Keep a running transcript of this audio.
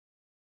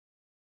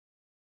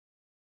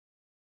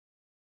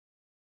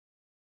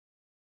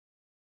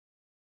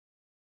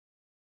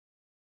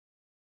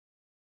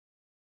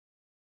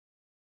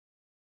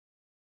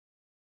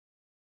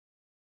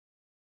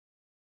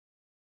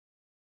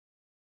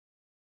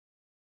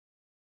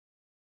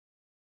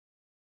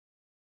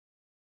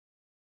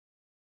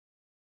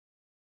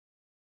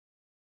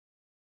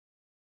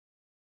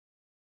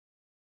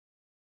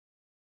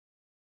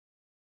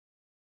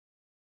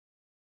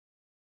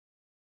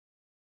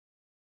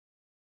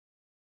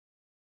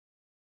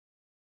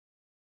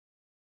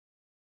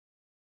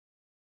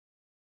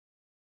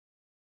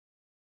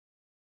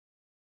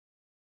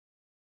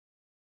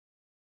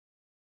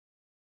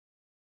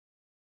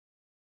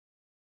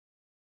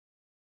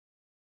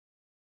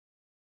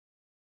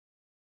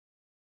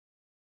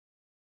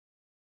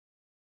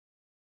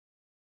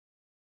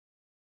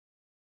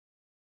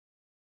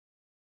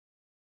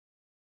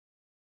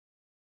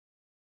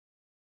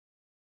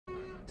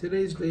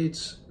Today's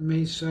date's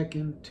May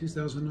 2nd,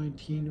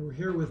 2019. We're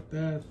here with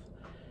Beth,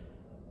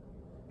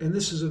 and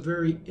this is a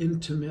very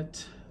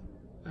intimate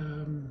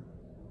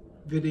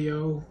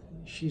video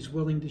she's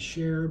willing to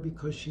share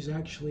because she's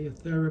actually a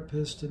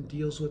therapist and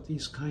deals with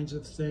these kinds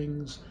of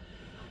things.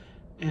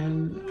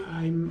 And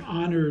I'm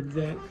honored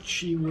that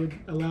she would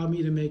allow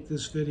me to make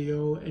this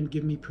video and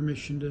give me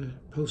permission to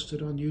post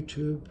it on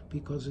YouTube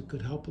because it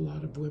could help a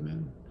lot of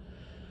women.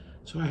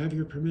 So I have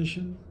your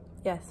permission?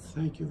 Yes.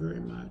 Thank you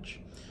very much.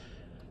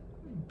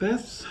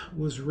 Beth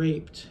was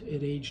raped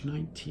at age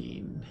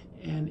 19,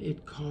 and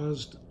it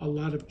caused a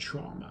lot of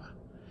trauma.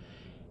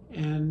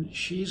 And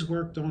she's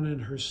worked on it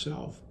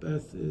herself.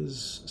 Beth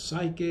is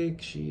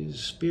psychic, she's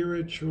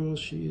spiritual,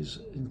 she's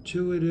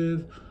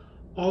intuitive,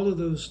 all of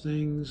those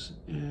things,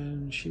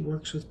 and she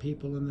works with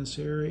people in this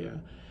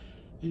area.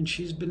 And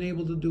she's been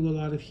able to do a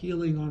lot of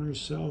healing on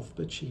herself,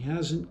 but she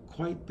hasn't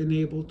quite been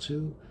able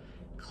to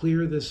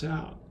clear this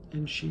out.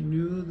 And she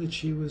knew that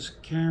she was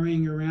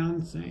carrying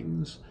around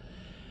things.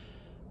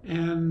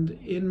 And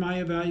in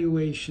my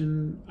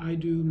evaluation, I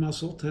do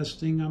muscle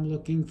testing. I'm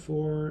looking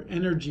for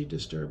energy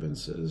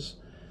disturbances.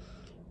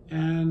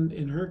 And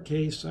in her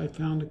case, I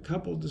found a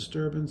couple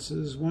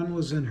disturbances. One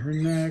was in her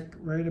neck,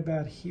 right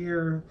about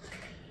here.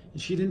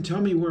 She didn't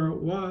tell me where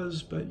it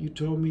was, but you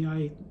told me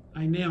I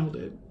nailed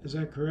it. Is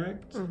that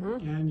correct?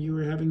 Mm-hmm. And you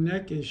were having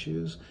neck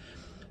issues.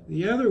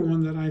 The other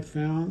one that I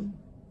found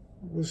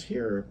was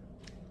here,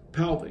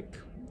 pelvic.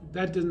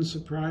 That didn't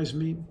surprise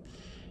me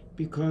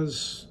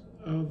because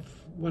of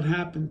what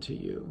happened to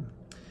you.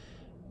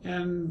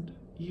 And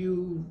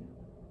you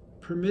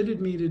permitted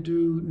me to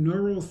do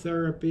neural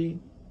therapy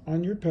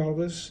on your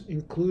pelvis,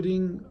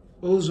 including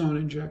ozone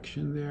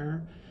injection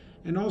there,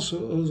 and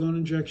also ozone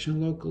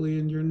injection locally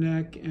in your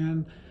neck.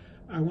 And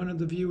I wanted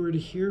the viewer to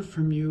hear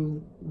from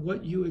you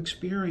what you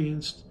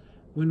experienced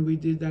when we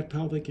did that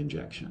pelvic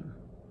injection.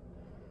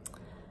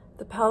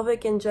 The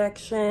pelvic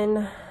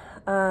injection,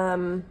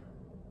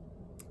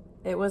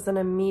 it was an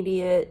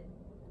immediate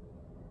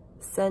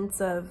sense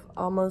of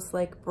almost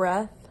like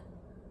breath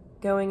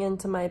going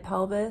into my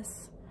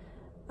pelvis,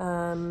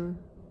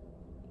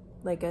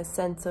 like a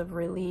sense of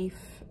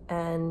relief,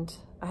 and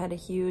I had a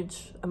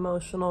huge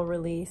emotional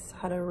release,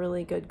 had a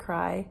really good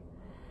cry.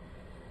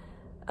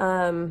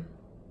 Had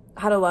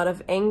a lot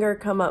of anger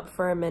come up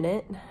for a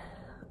minute.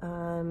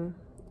 You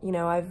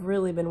know, I've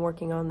really been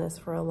working on this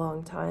for a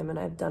long time, and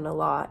I've done a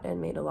lot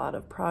and made a lot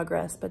of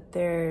progress, but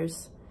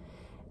there's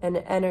an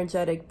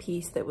energetic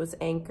piece that was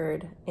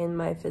anchored in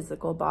my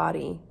physical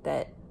body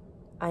that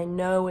I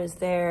know is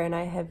there, and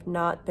I have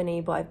not been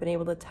able, I've been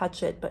able to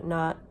touch it, but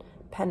not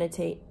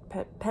penetrate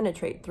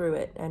through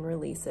it and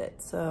release it.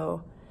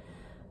 So,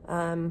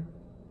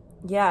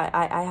 yeah,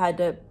 I had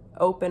to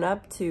open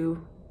up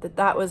to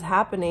that was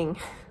happening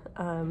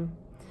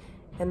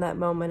in that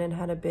moment, and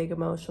had a big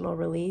emotional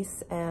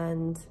release.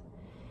 And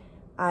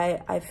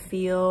I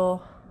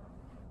feel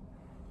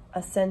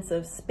a sense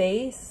of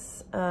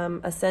space,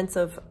 a sense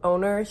of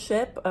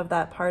ownership of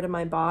that part of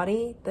my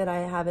body that I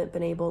haven't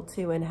been able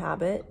to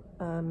inhabit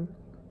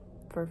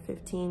for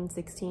 15,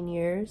 16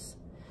 years.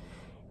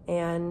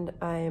 And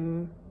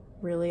I'm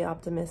really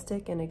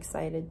optimistic and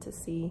excited to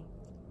see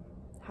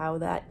how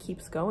that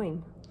keeps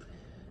going.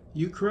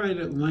 You cried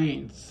at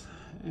length,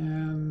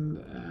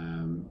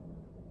 and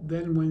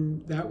then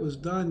when that was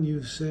done,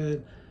 you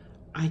said,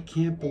 I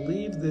can't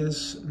believe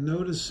this,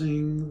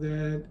 noticing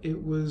that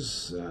it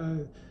was,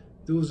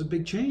 there was a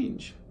big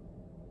change.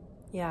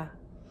 Yeah.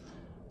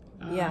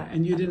 Yeah.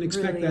 And you didn't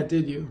expect really, that,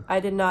 did you? I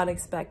did not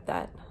expect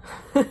that.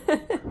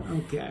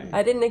 Okay.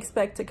 I didn't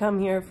expect to come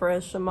here for a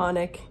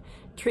shamanic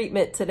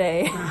treatment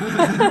today.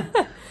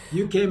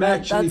 You came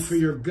actually for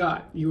your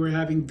gut. You were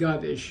having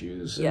gut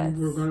issues, and yes.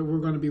 we're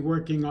going to be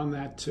working on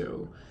that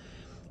too.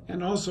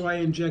 And also, I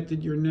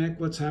injected your neck.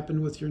 What's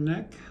happened with your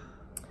neck?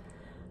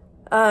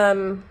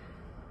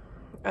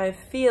 I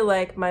feel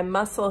like my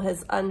muscle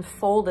has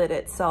unfolded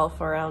itself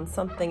around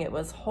something it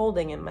was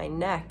holding in my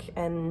neck,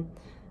 and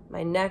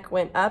my neck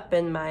went up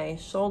and my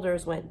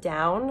shoulders went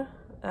down,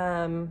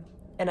 and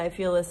I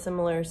feel a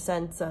similar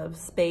sense of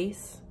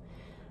space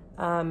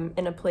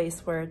in a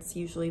place where it's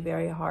usually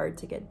very hard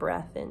to get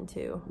breath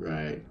into.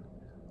 Right.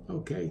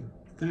 Okay.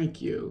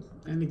 Thank you.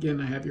 And again,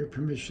 I have your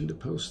permission to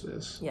post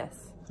this.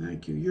 Yes.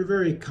 Thank you. You're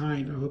very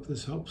kind. I hope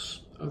this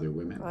helps other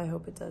women. I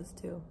hope it does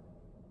too.